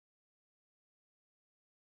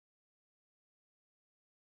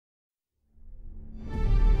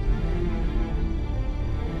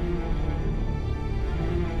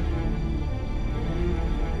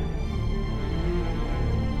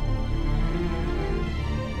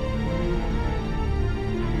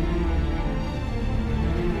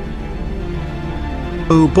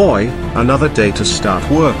Oh boy, another day to start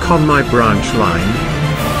work on my branch line.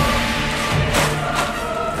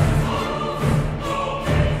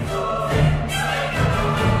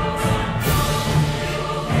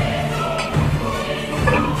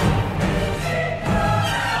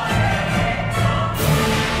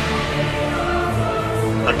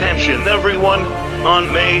 Attention everyone,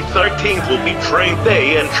 on May 13th will be train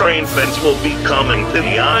day and train fans will be coming to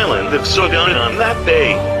the island of Sudan on that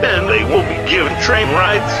day, and they will be given train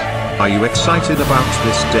rides. Are you excited about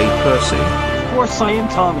this day, Percy? Of course I am,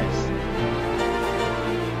 Thomas.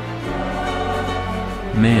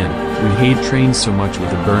 Man, we hate trains so much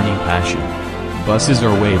with a burning passion. Buses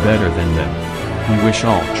are way better than them. We wish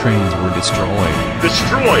all trains were destroyed.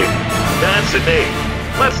 Destroyed? That's the day.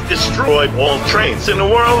 Let's destroy all trains in the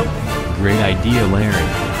world. Great idea, Larry.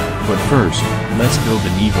 But first, let's build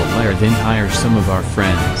an evil lair, then hire some of our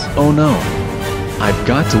friends. Oh no. I've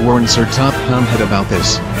got to warn Sir Top Hamhead about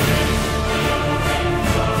this.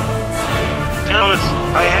 Thomas,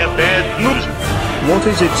 I have bad news. What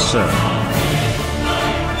is it, sir?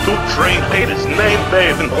 Two train haters named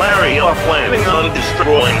Dave and Larry are planning on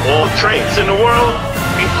destroying all trains in the world,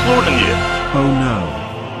 including you. Oh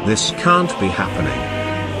no. This can't be happening.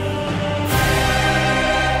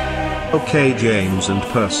 Okay, James and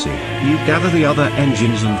Percy, you gather the other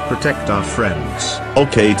engines and protect our friends.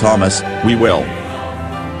 Okay, Thomas, we will.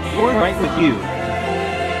 We're right with you.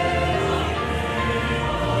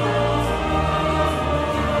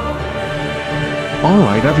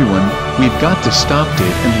 Alright everyone, we've got to stop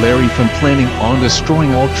Dave and Larry from planning on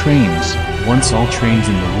destroying all trains. Once all trains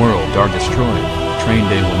in the world are destroyed, train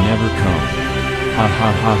day will never come. Ha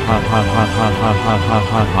ha ha ha ha ha ha ha ha ha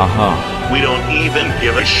ha ha ha. We don't even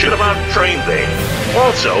give a shit about train day.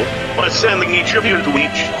 Also, we're sending each of you to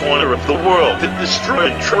each corner of the world to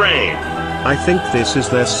destroy a train. I think this is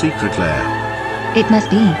their secret lair. It must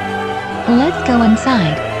be. Let's go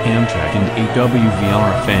inside. Amtrak and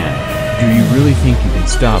AWVR fan, do you really think you can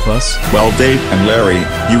stop us? Well, Dave and Larry,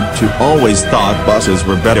 you two always thought buses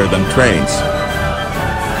were better than trains.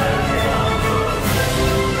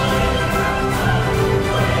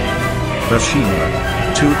 Hiroshima.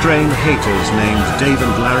 Two train haters named Dave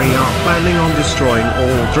and Larry are planning on destroying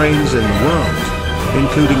all trains in the world,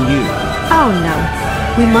 including you. Oh no.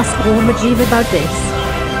 We must warn Rajiv about this.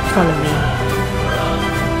 Follow me.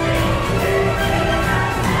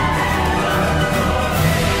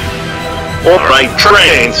 Alright,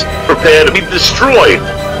 trains, prepare to be destroyed.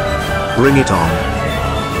 Bring it on.